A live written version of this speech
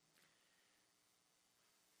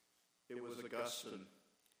It was Augustine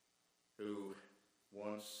who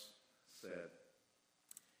once said,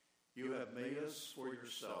 "You have made us for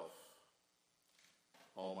yourself,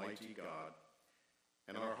 Almighty God,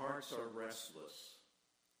 and our hearts are restless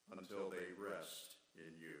until they rest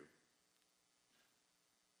in you."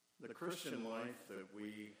 The Christian life that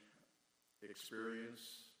we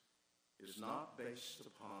experience is not based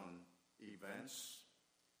upon events,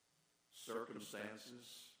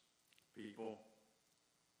 circumstances, people,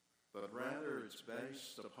 but rather it's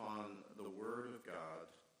based upon the Word of God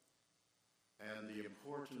and the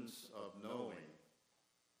importance of knowing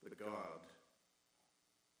the God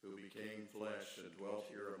who became flesh and dwelt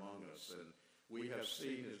here among us. And we have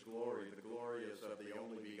seen his glory. The glory is of the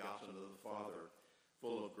only begotten of the Father,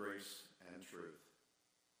 full of grace and truth.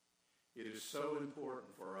 It is so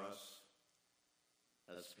important for us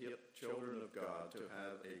as children of God to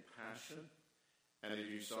have a passion and a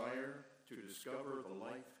desire to discover the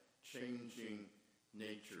life-changing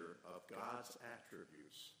nature of God's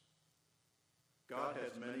attributes. God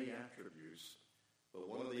has many attributes, but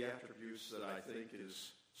one of the attributes that I think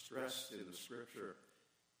is stressed in the Scripture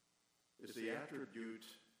is the attribute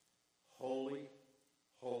holy,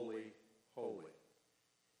 holy, holy.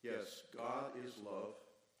 Yes, God is love.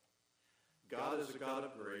 God is a God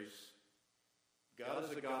of grace. God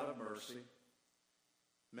is a God of mercy.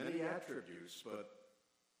 Many attributes, but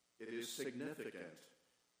it is significant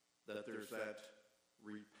that there's that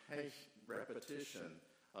repetition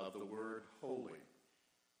of the word holy.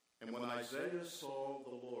 And when Isaiah saw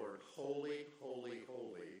the Lord, holy, holy,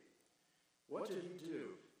 holy, what did he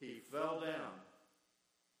do? He fell down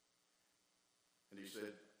and he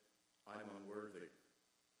said, "I'm unworthy.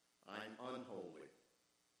 I'm unholy."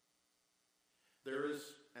 There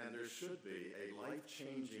is, and there should be, a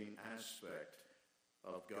life-changing aspect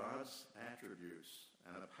of God's attributes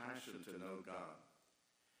and a passion to know God.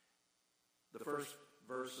 The first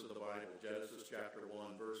verse of the Bible, Genesis chapter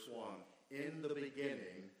 1, verse 1, "In the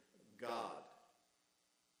beginning, God."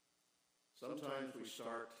 Sometimes we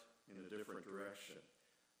start in a different direction,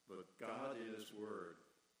 but God in his word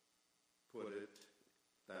put it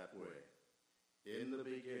that way. In the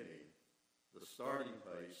beginning, the starting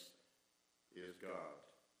place is God.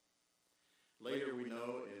 Later we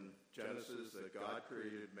know in Genesis that God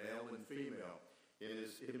created male and female in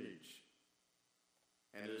his image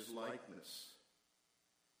and his likeness.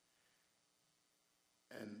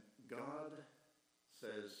 And God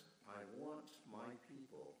says, "I want my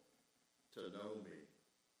people to know me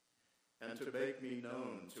and to make me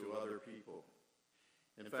known to other people."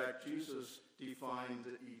 In fact, Jesus defined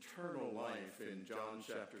eternal life in John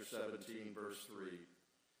chapter 17, verse 3.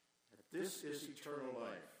 This is eternal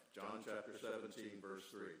life, John chapter 17, verse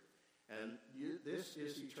 3. "And this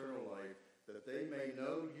is eternal life, that they may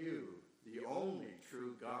know you, the only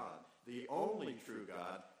true God,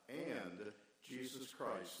 and Jesus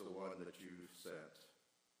Christ, the one that you sent."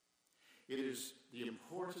 It is the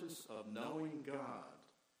importance of knowing God,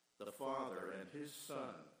 the Father, and his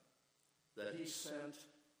Son, that he sent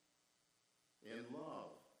in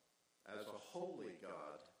love as a holy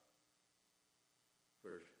God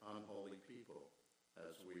for unholy people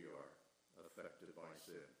as we are affected by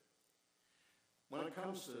sin. When it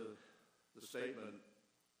comes to the statement,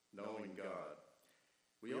 knowing God,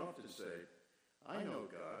 we often say, "I know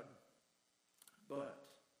God, but,"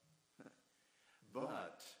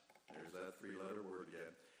 there's that three-letter word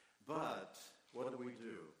again, but what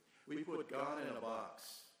do? We put God in a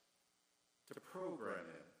box to program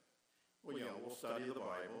him. Well, we'll study the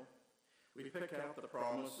Bible. We pick out the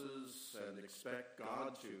promises and expect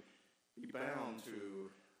God to be bound to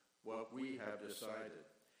what we have decided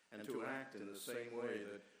and to act in the same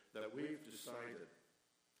way that we've decided.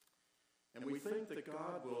 And we think that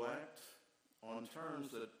God will act on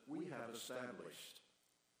terms that we have established.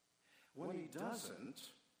 When he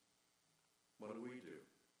doesn't, what do?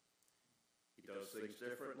 He does things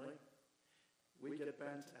differently. We get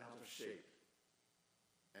bent out of shape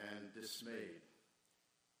and dismayed.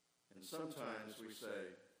 And sometimes we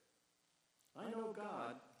say, "I know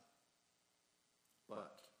God,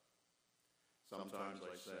 but." Sometimes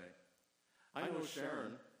I say, "I know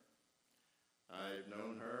Sharon. I've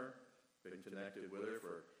known her, been connected with her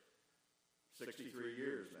for 63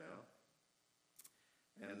 years now.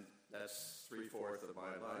 And that's 3/4 of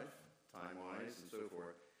my life, time-wise and so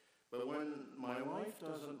forth. But when my wife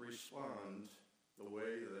doesn't respond the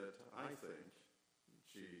way that I think,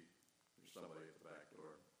 there's somebody at the back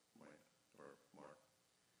door, or Mark.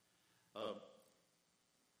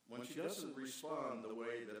 When she doesn't respond the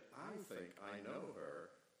way that I think I know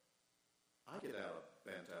her, I get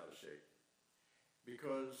bent out of shape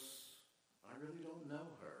because I really don't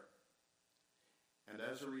know her. And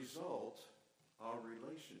as a result, our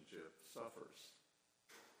relationship suffers.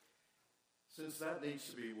 Since that needs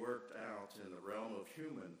to be worked out in the realm of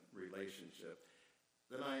human relationship,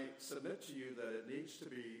 then I submit to you that it needs to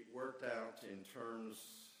be worked out in terms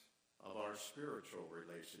of our spiritual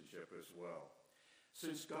relationship as well.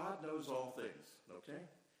 Since God knows all things, okay?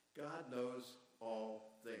 God knows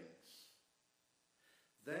all things.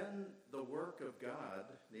 Then the work of God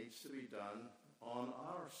needs to be done on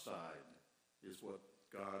our side, is what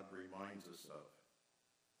God reminds us of.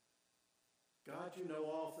 God, you know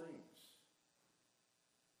all things.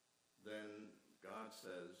 Then God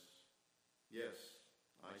says, yes,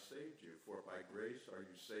 I saved you, for by grace are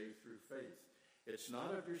you saved through faith. It's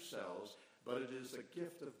not of yourselves, but it is a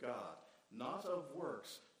gift of God, not of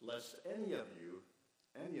works, lest any of you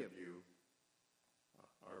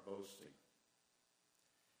are boasting.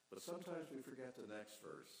 But sometimes we forget the next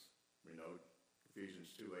verse. We know Ephesians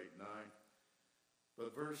 2:8-9.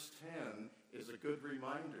 But verse 10 is a good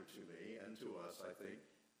reminder to me and to us, I think,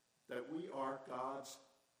 that we are God's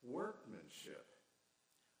workmanship.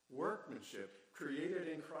 Workmanship created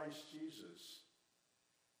in Christ Jesus.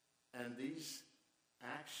 And these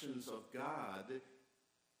actions of God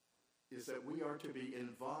is that we are to be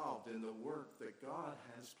involved in the work that God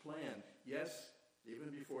has planned. Yes, even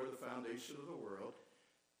before the foundation of the world,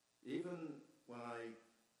 even when I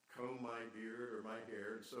comb my beard or my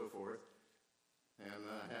hair and so forth, and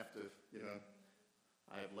I have to,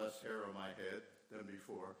 I have less hair on my head than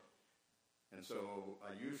before. And so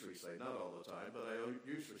I usually say, not all the time, but I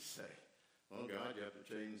usually say, oh God, you have to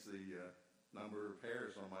change the number of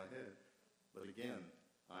hairs on my head. But again,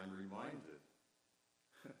 I'm reminded,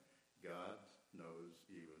 God knows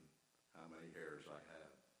even how many hairs I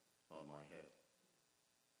have on my head.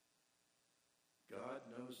 God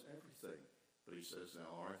knows everything. But he says,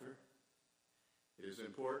 now, Arthur, it is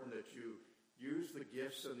important that you use the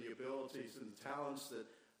gifts and the abilities and the talents that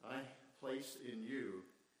I place in you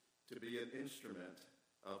to be an instrument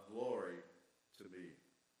of glory to me.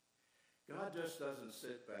 God just doesn't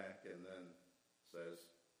sit back and then says,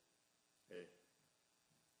 hey,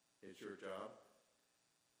 it's your job.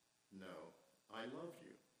 No, I love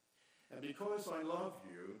you. And because I love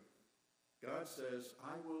you, God says,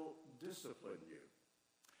 I will discipline you.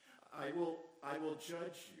 I will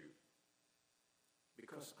judge you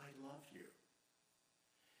because I love you.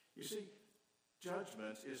 You see,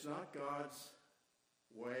 judgment is not God's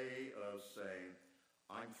way of saying,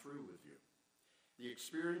 I'm through with you. The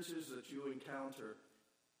experiences that you encounter,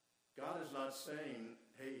 God is not saying,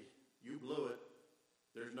 hey, you blew it.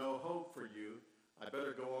 There's no hope for you. I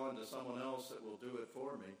better go on to someone else that will do it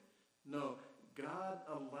for me. No, God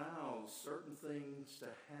allows certain things to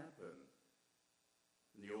happen.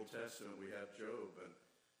 In the Old Testament, we have Job, and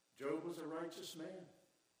Job was a righteous man.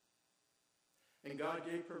 And God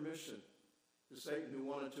gave permission to Satan who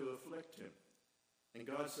wanted to afflict him. And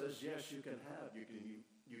God says, yes, you can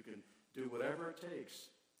do whatever it takes.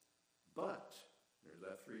 But, there's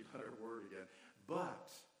that three-letter word again, but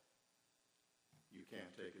you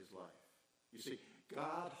can't take his life. You see,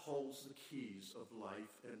 God holds the keys of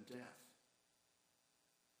life and death.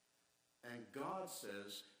 And God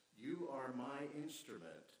says, you are my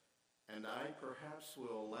instrument, and I perhaps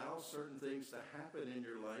will allow certain things to happen in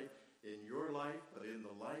your life, but in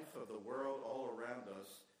the life of the world all around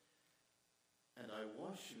us. And I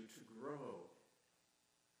want you to grow.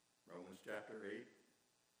 Romans chapter 8,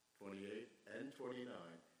 28 and 29.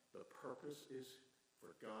 The purpose is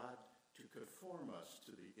for God to conform us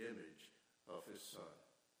to the image of his Son.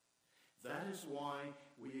 That is why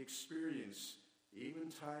we experience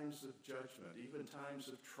even times of judgment, even times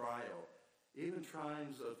of trial, even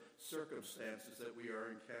times of circumstances that we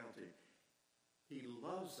are encountering. He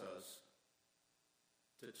loves us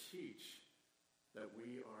to teach that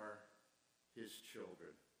we are his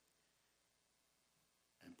children.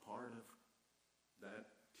 And part of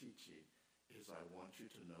that teaching is I want you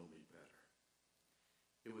to know me better.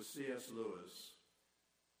 It was C.S. Lewis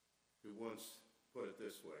who once put it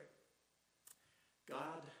this way.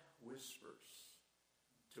 God whispers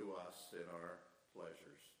to us in our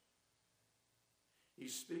pleasures. He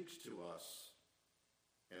speaks to us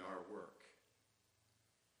in our work.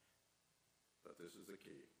 But this is the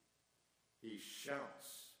key. He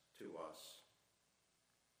shouts to us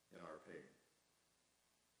in our pain.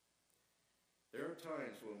 There are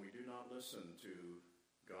times when we do not listen to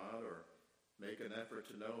God or make an effort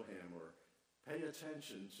to know him or pay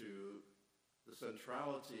attention to the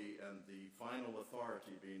centrality and the final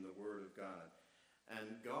authority being the Word of God.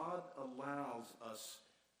 And God allows us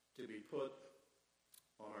to be put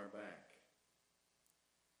on our back.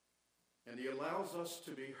 And he allows us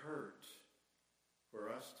to be hurt. for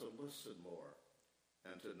us to listen more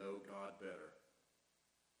and to know God better.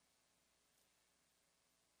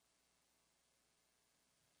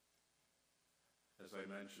 As I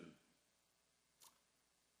mentioned,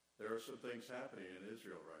 there are some things happening in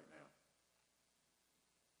Israel right now.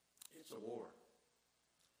 It's a war.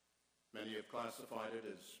 Many have classified it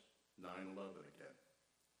as 9/11 again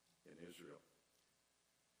in Israel.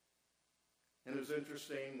 And it was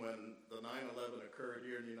interesting when the 9/11 occurred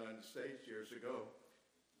here in the United States years ago.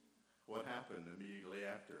 What happened immediately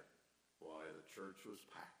after? Why, the church was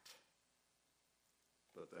packed.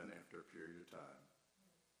 But then after a period of time,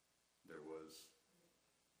 there was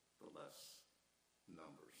the less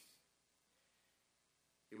numbers.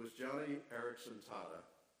 It was Joni Eareckson Tada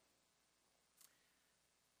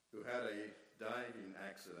who had a diving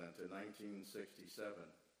accident in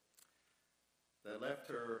 1967 that left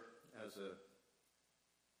her as a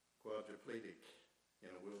quadriplegic in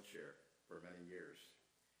a wheelchair for many years.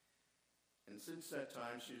 And since that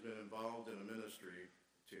time, she's been involved in a ministry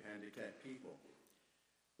to handicapped people.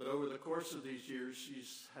 But over the course of these years,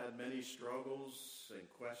 she's had many struggles and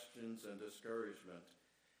questions and discouragement.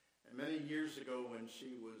 And many years ago, when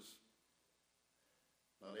she was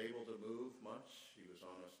not able to move much, she was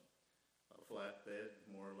on a flat bed,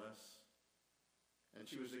 more or less. And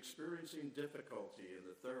she was experiencing difficulty in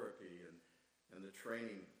the therapy and the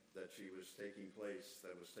training that was taking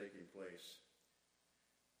place.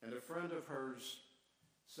 And a friend of hers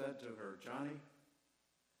said to her, "Johnny,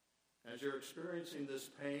 as you're experiencing this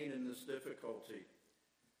pain and this difficulty,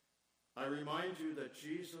 I remind you that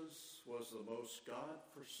Jesus was the most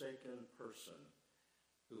God-forsaken person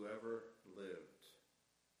who ever lived."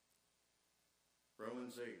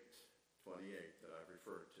 Romans 8:28 that I've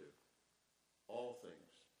referred to. All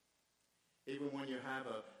things. Even when you have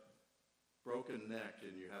a broken neck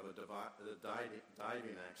and you have a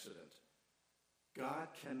diving accident,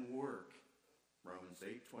 God can work, Romans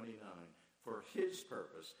 8:29, for his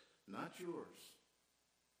purpose, not yours.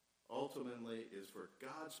 Ultimately is for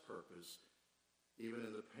God's purpose, even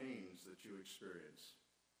in the pains that you experience.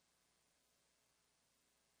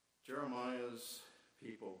 Jeremiah's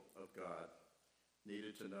people of God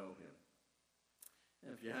needed to know him.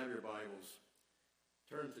 And if you have your Bibles,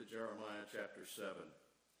 turn to Jeremiah chapter 7.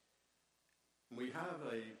 We have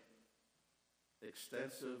an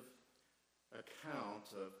extensive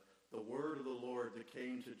account of the word of the Lord that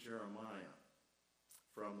came to Jeremiah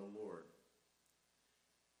from the Lord.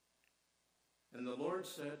 And the Lord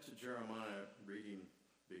said to Jeremiah,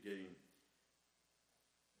 beginning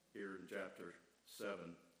here in chapter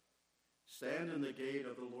 7, "Stand in the gate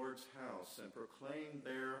of the Lord's house and proclaim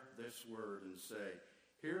there this word and say,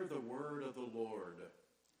 'Hear the word of the Lord,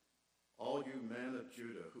 all you men of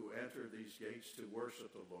Judah who enter these gates to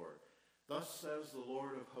worship the Lord. Thus says the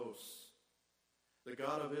Lord of hosts, the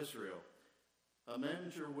God of Israel,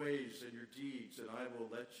 amend your ways and your deeds, and I will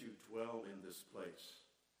let you dwell in this place.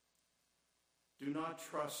 Do not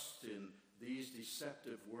trust in these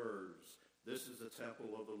deceptive words. This is the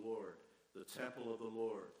temple of the Lord, the temple of the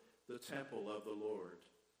Lord, the temple of the Lord.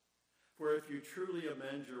 For if you truly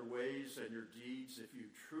amend your ways and your deeds, if you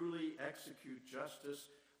truly execute justice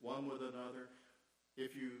one with another,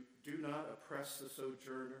 if you do not oppress the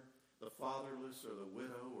sojourner, the fatherless, or the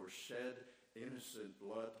widow, or shed innocent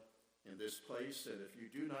blood in this place, and if you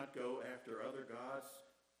do not go after other gods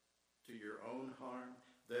to your own harm,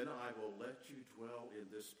 then I will let you dwell in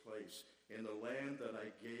this place, in the land that I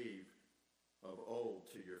gave of old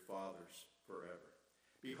to your fathers forever.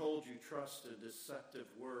 Behold, you trust in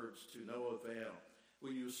deceptive words to no avail.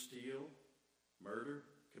 Will you steal, murder,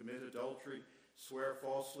 commit adultery, swear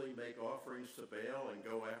falsely, make offerings to Baal, and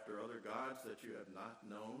go after other gods that you have not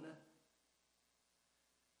known?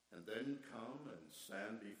 And then come and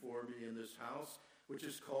stand before me in this house, which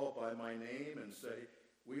is called by my name, and say,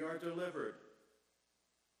 we are delivered,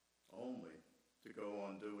 only to go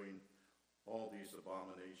on doing all these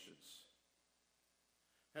abominations.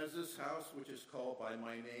 Has this house, which is called by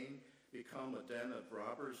my name, become a den of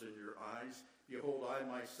robbers in your eyes? Behold, I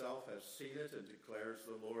myself have seen it, and declares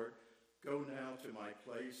the Lord. Go now to my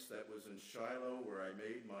place that was in Shiloh, where I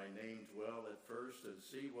made my name dwell at first, and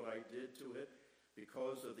see what I did to it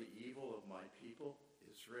because of the evil of my people,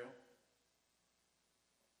 Israel.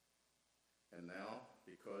 And now,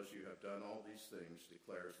 because you have done all these things,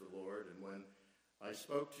 declares the Lord, and when I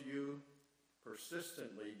spoke to you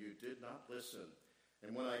persistently, you did not listen.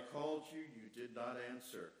 And when I called you, you did not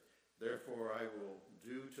answer. Therefore, I will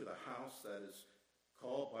do to the house that is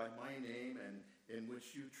called by my name and in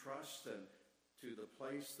which you trust, and to the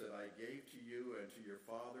place that I gave to you and to your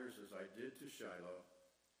fathers as I did to Shiloh,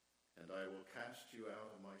 and I will cast you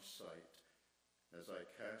out of my sight, as I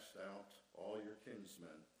cast out all your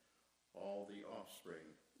kinsmen, all the offspring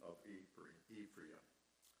of Ephraim.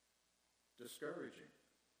 Discouraging,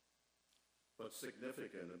 but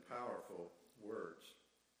significant and powerful words.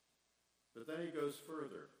 But then he goes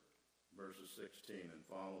further, verses 16 and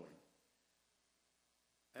following.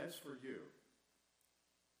 As for you,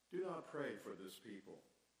 do not pray for this people,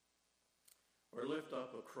 or lift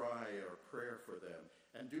up a cry or prayer for them,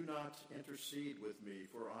 and do not intercede with me,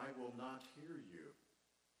 for I will not hear you.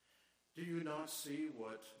 Do you not see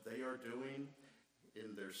what they are doing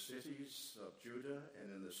in their cities of Judah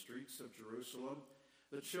and in the streets of Jerusalem?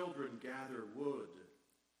 The children gather wood,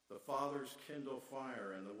 the fathers kindle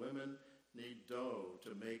fire, and the women knead dough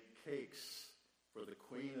to make cakes for the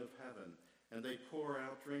Queen of Heaven, and they pour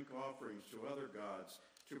out drink offerings to other gods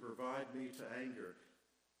to provide me to anger.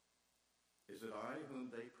 Is it I whom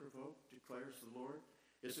they provoke, declares the Lord?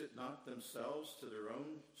 Is it not themselves to their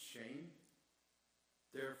own shame?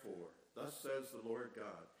 Therefore, thus says the Lord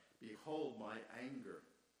God, behold, my anger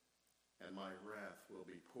and my wrath will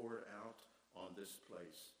be poured out on this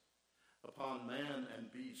place, upon man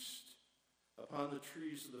and beast, upon the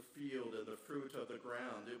trees of the field and the fruit of the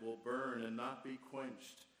ground. It will burn and not be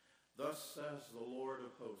quenched. Thus says the Lord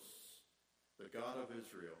of hosts, the God of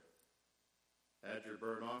Israel. Add your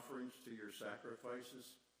burnt offerings to your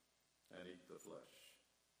sacrifices and eat the flesh.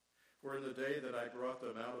 For in the day that I brought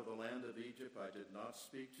them out of the land of Egypt, I did not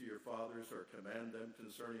speak to your fathers or command them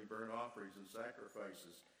concerning burnt offerings and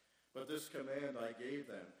sacrifices. But this command I gave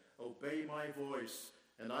them, obey my voice,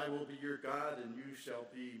 and I will be your God, and you shall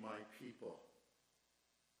be my people.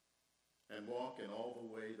 And walk in all the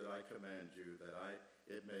way that I command you, that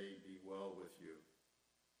it may be well with you.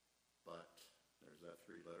 But, there's that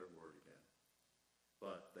three-letter word again.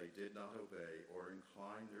 But they did not obey or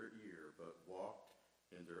incline their ear, but walked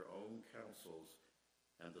in their own counsels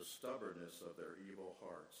and the stubbornness of their evil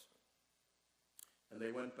hearts. And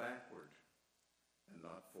they went backward and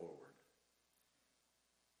not forward.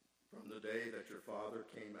 From the day that your father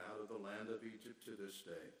came out of the land of Egypt to this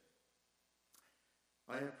day,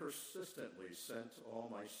 I have persistently sent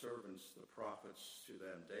all my servants, the prophets, to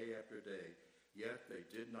them day after day, yet they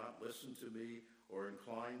did not listen to me or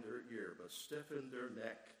incline their ear, but stiffened their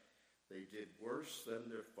neck. They did worse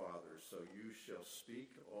than their fathers, so you shall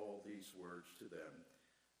speak all these words to them,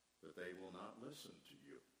 but they will not listen to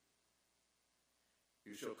you.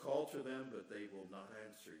 You shall call to them, but they will not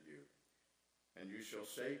answer you. And you shall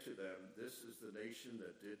say to them, this is the nation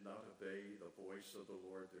that did not obey the voice of the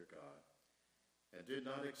Lord their God, and did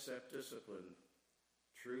not accept discipline,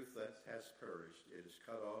 truth that has perished. It is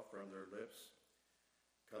cut off from their lips.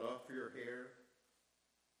 Cut off your hair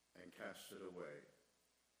and cast it away.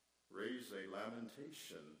 Raise a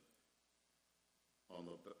lamentation on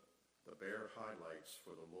the bare highlights,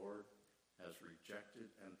 for the Lord has rejected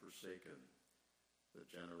and forsaken the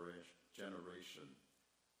generation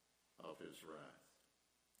of his wrath.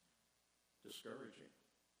 Discouraging.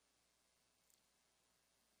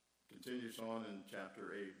 Continues on in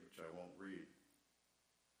chapter 8, which I won't read.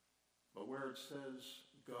 But where it says,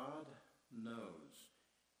 God knows,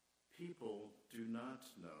 people do not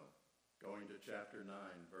know. Going to chapter 9,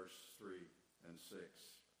 verse 3 and 6.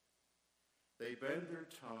 They bend their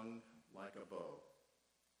tongue like a bow.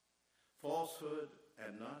 Falsehood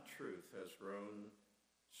and not truth has grown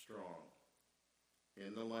strong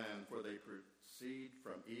in the land, for they proceed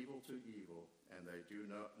from evil to evil, and they do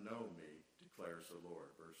not know me, declares the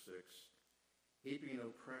Lord. Verse 6. Heaping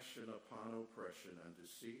oppression upon oppression and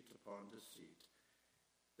deceit upon deceit,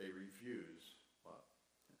 they refuse what?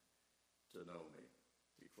 To know me,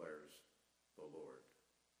 declares the Lord.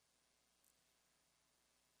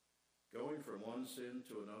 Going from one sin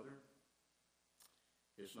to another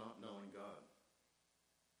is not knowing God.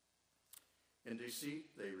 In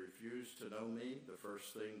deceit, they refuse to know me. The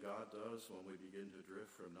first thing God does when we begin to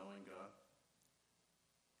drift from knowing God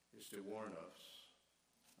is to warn us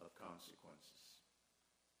of consequences.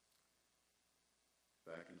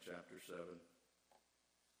 Back in chapter 7,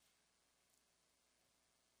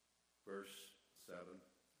 verse 9,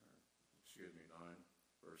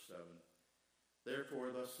 verse 7. Therefore,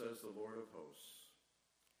 thus says the Lord of hosts,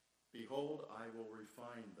 behold, I will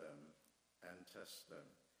refine them and test them.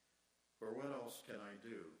 For what else can I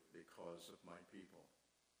do because of my people?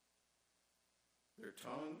 Their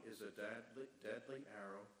tongue is a deadly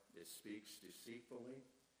arrow. It speaks deceitfully.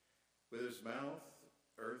 With his mouth,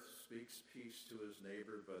 earth speaks peace to his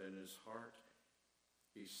neighbor, but in his heart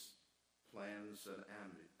he plans an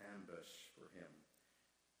ambush for him.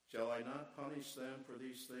 Shall I not punish them for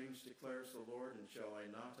these things, declares the Lord, and shall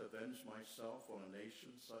I not avenge myself on a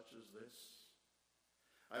nation such as this?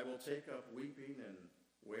 I will take up weeping and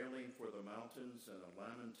wailing for the mountains and a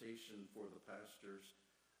lamentation for the pastures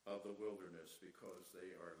of the wilderness, because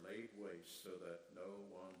they are laid waste so that no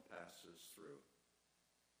one passes through.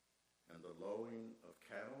 And the lowing of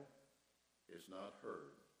cattle is not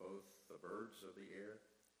heard. Both the birds of the air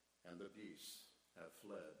and the beasts have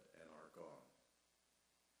fled and are gone.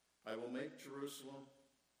 I will make Jerusalem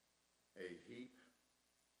a heap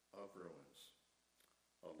of ruins,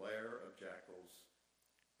 a lair of jackals,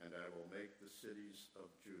 and I will make the cities of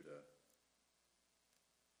Judah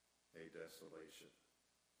a desolation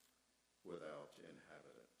without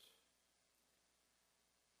inhabitant.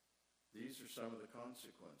 These are some of the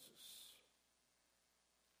consequences.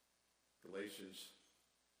 Galatians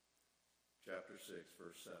chapter 6,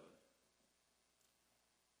 verse 7.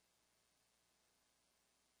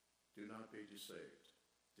 Do not be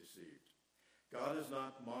deceived. God is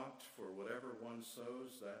not mocked, for whatever one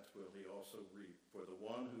sows, that will he also reap. For the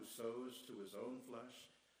one who sows to his own flesh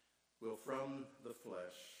will from the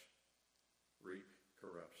flesh reap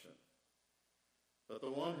corruption. But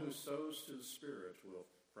the one who sows to the Spirit will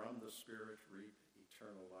from the Spirit reap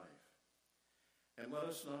eternal life. And let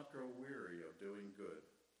us not grow weary of doing good,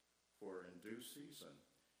 for in due season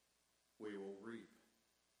we will reap,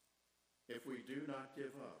 if we do not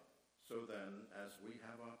give up. So then, as we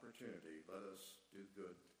have opportunity, let us do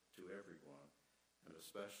good to everyone, and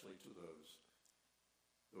especially to those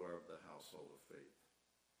who are of the household of faith.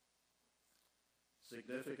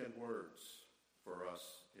 Significant words for us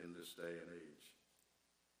in this day and age.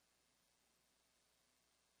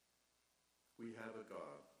 We have a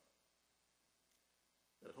God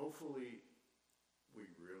that hopefully we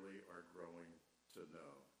really are growing to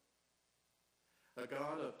know. A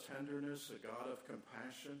God of tenderness, a God of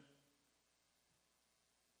compassion.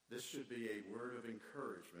 This should be a word of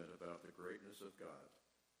encouragement about the greatness of God.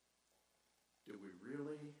 Do we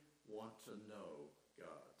really want to know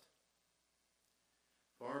God?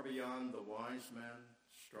 Far beyond the wise man,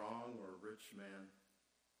 strong or rich man,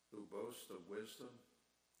 who boasts of wisdom,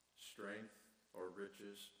 strength, or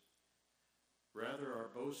riches, rather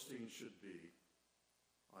our boasting should be,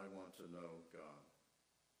 I want to know God.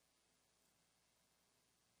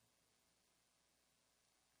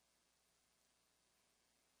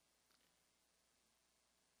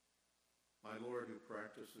 My Lord, who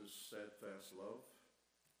practices steadfast love,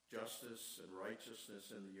 justice, and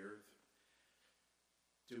righteousness in the earth,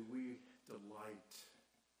 do we delight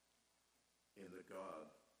in the God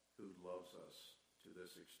who loves us to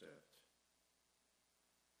this extent?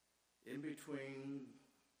 In between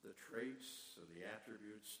the traits and the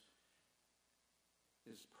attributes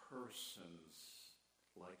is persons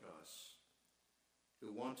like us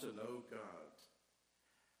who want to know God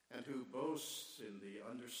and who boasts in the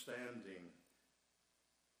understanding,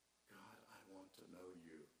 God, I want to know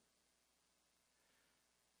you.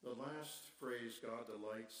 The last phrase, God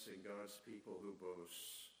delights in God's people who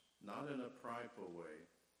boast, not in a prideful way.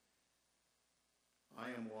 I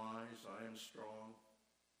am wise, I am strong,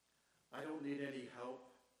 I don't need any help.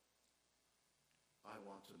 I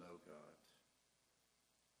want to know God.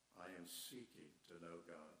 I am seeking to know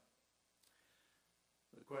God.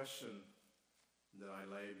 The question that I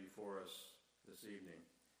lay before us this evening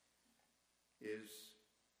is,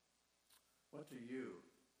 what do you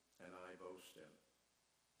and I boast in?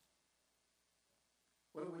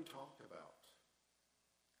 What do we talk about?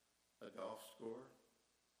 A golf score?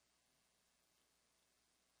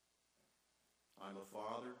 I'm a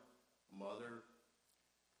father, a mother,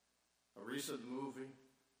 a recent movie.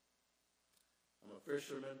 I'm a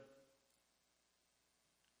fisherman.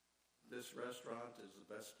 This restaurant is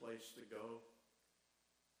the best place to go.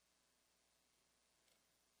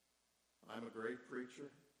 I'm a great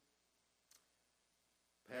preacher.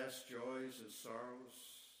 Past joys and sorrows.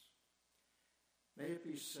 May it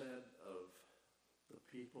be said of the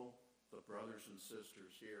people, the brothers and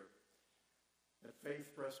sisters here at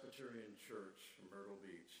Faith Presbyterian Church in Myrtle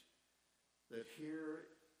Beach, that here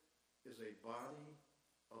is a body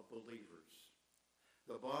of believers,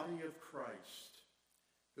 the body of Christ,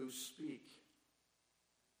 who speak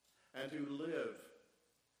and who live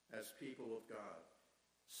as people of God,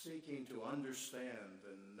 seeking to understand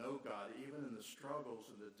and know God, even in the struggles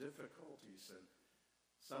and the difficulties and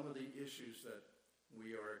some of the issues that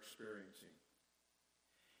we are experiencing.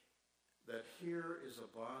 That here is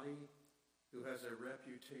a body who has a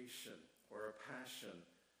reputation or a passion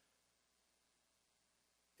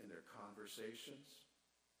in their conversations,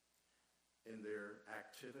 in their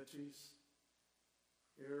activities.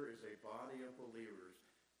 Here is a body of believers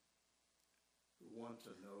who want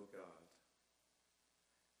to know God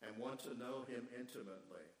and want to know him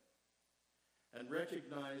intimately and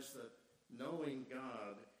recognize that knowing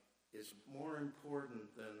God is more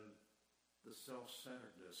important than the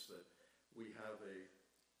self-centeredness that we have a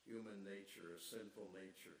human nature, a sinful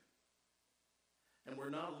nature. And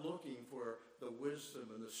we're not looking for the wisdom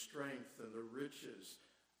and the strength and the riches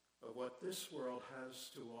of what this world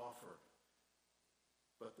has to offer,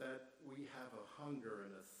 but that we have a hunger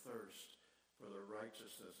and a thirst for the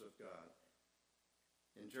righteousness of God.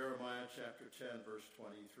 In Jeremiah chapter 10, verse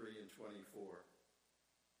 23 and 24,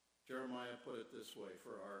 Jeremiah put it this way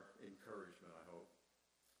for our encouragement, I hope.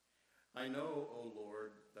 I know, O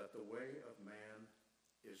Lord, that the way of man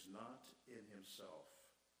is not in himself,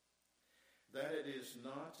 that it is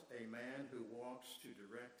not a man who walks to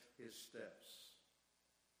direct his steps.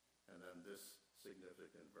 And then this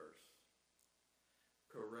significant verse.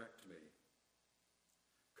 Correct me.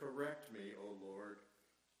 Correct me, O Lord,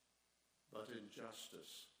 but in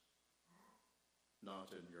justice, not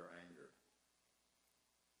in your anger,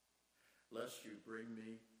 lest you bring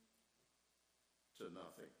me to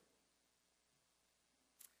nothing.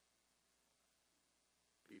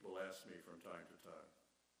 People ask me from time to time,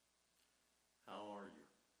 how are you?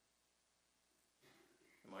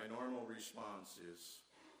 And my normal response is,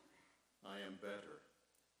 I am better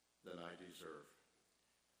than I deserve.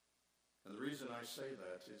 And the reason I say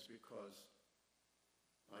that is because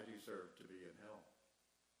I deserve to be in hell.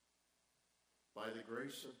 By the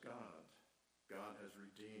grace of God, God has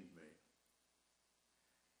redeemed me.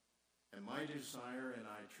 And my desire, and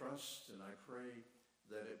I trust and I pray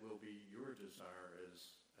that it will be your desire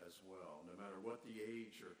as well, no matter what the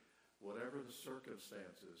age or whatever the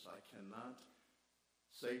circumstances. I cannot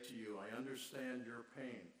say to you, I understand your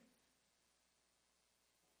pain.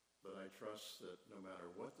 But I trust that no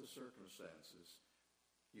matter what the circumstances,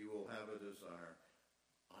 you will have a desire.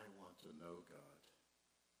 I want to know God.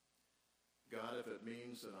 God, if it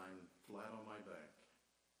means that I'm flat on my back.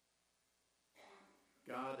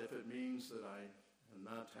 God, if it means that I am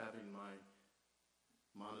not having my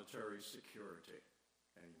monetary security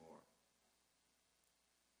anymore.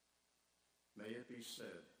 May it be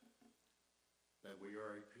said that we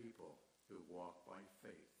are a people who walk by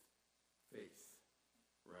faith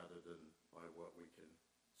rather than by what we can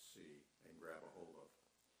see and grab a hold of.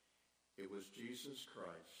 It was Jesus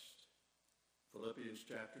Christ, Philippians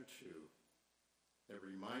chapter 2, that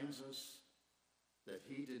reminds us that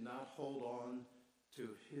he did not hold on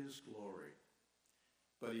to his glory,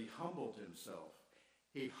 but he humbled himself.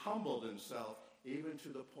 He humbled himself even to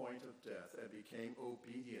the point of death and became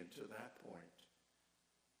obedient to that point.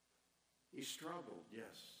 He struggled,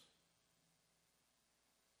 yes.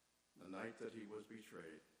 The night that he was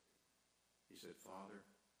betrayed, he said, Father,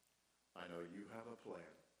 I know you have a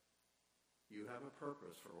plan. You have a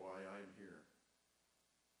purpose for why I am here.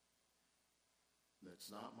 And it's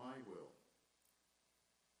not my will,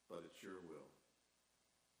 but it's your will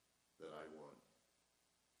that I want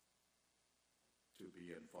to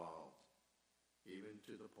be involved, even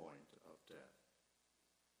to the point of death.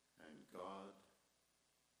 And God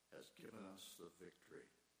has given us the victory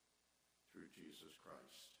through Jesus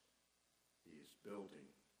Christ. He is building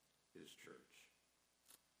his church.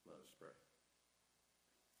 Let us pray.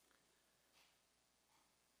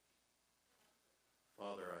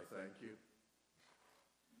 Father, I thank you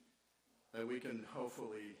that we can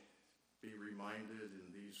hopefully be reminded in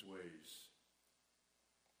these ways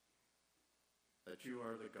that you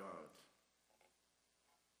are the God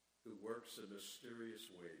who works in mysterious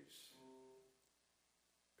ways,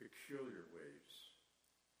 peculiar ways.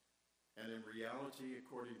 And in reality,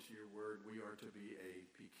 according to your word, we are to be a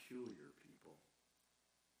peculiar people.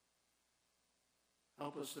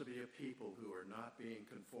 Help us to be a people who are not being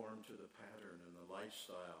conformed to the pattern and the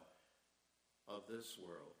lifestyle of this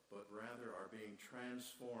world, but rather are being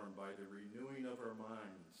transformed by the renewing of our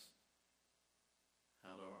minds.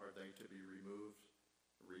 How are they to be renewed?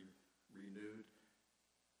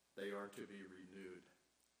 They are to be renewed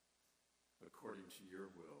according to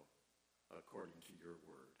your will, according to your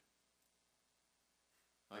word.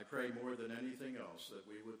 I pray more than anything else that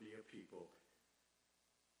we would be a people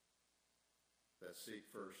that seek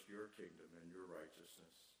first your kingdom and your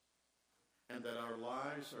righteousness, and that our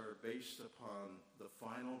lives are based upon the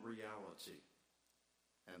final reality,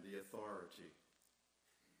 and the authority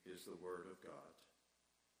is the word of God.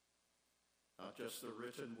 Not just the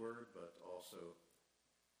written word, but also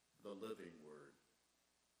the living word.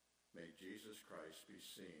 May Jesus Christ be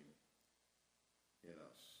seen in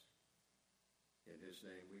us. In his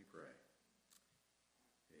name we pray.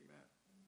 Amen.